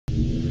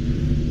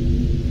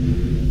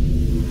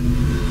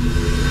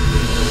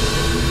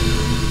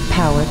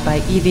by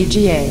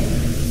EVGA.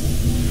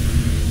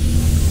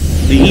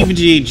 The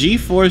EVGA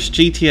GeForce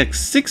GTX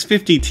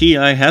 650 Ti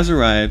has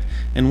arrived,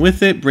 and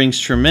with it brings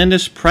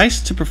tremendous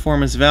price to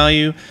performance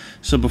value.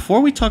 So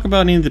before we talk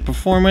about any of the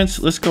performance,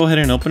 let's go ahead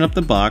and open up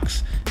the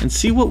box and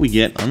see what we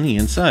get on the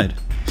inside.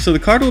 So the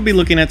card we'll be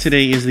looking at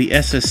today is the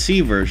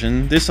SSC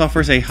version. This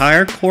offers a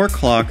higher core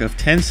clock of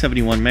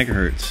 1071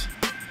 MHz.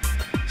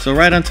 So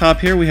right on top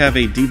here we have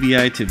a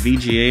DVI to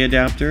VGA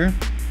adapter.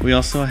 We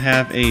also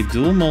have a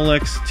dual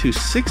Molex to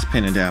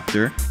 6-pin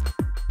adapter.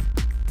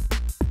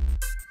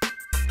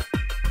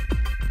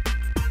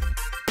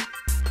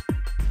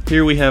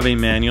 Here we have a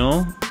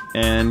manual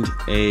and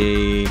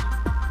a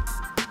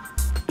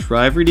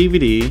driver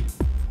DVD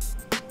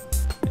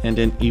and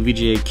an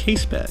EVGA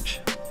case badge.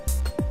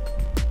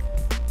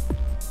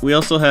 We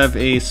also have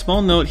a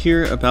small note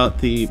here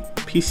about the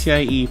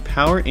PCIe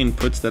power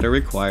inputs that are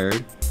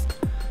required,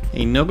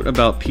 a note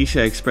about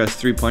PCI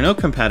Express 3.0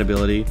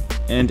 compatibility,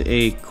 and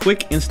a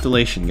quick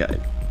installation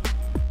guide.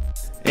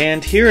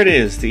 And here it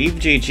is, the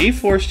EVGA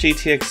GeForce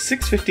GTX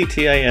 650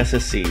 Ti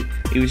SSC.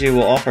 EVGA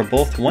will offer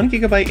both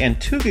 1GB and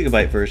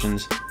 2GB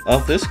versions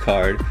of this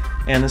card,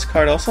 and this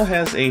card also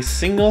has a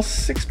single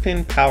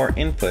 6-pin power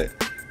input.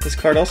 This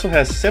card also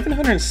has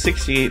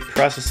 768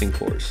 processing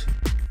cores.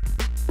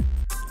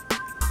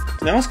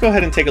 Now let's go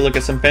ahead and take a look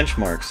at some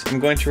benchmarks. I'm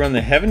going to run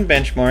the Heaven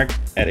benchmark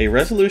at a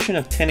resolution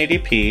of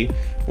 1080p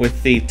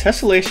with the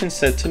tessellation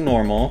set to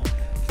normal,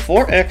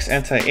 4x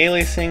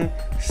anti-aliasing,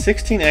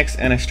 16x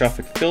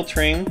anisotropic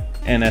filtering,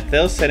 and at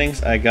those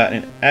settings I got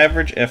an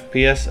average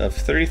FPS of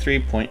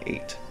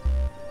 33.8.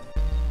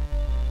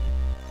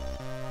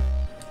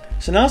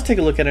 So now let's take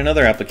a look at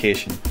another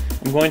application.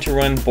 I'm going to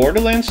run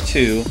Borderlands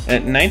 2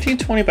 at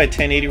 1920 by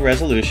 1080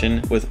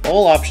 resolution with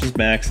all options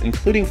max,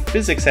 including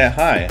physics at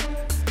high.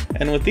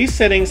 And with these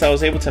settings I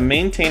was able to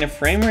maintain a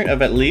frame rate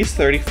of at least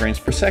 30 frames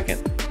per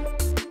second.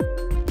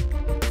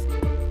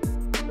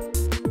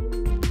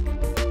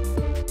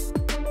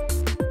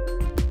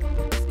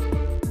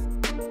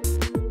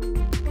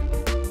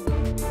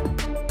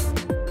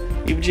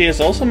 EVGA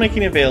is also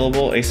making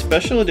available a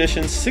special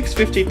edition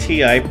 650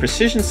 Ti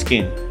Precision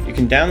skin. You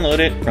can download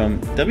it from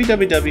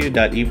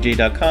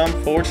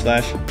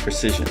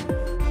www.evga.com/precision.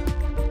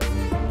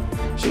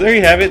 So there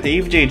you have it,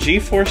 the EVGA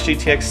GeForce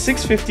GTX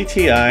 650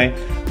 Ti.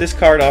 This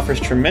card offers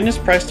tremendous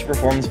price to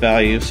performance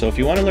value, so if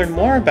you want to learn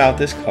more about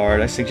this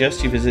card, I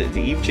suggest you visit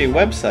the EVGA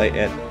website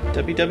at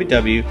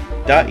www.evga.com.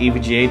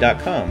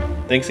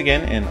 Thanks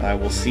again, and I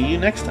will see you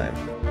next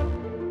time.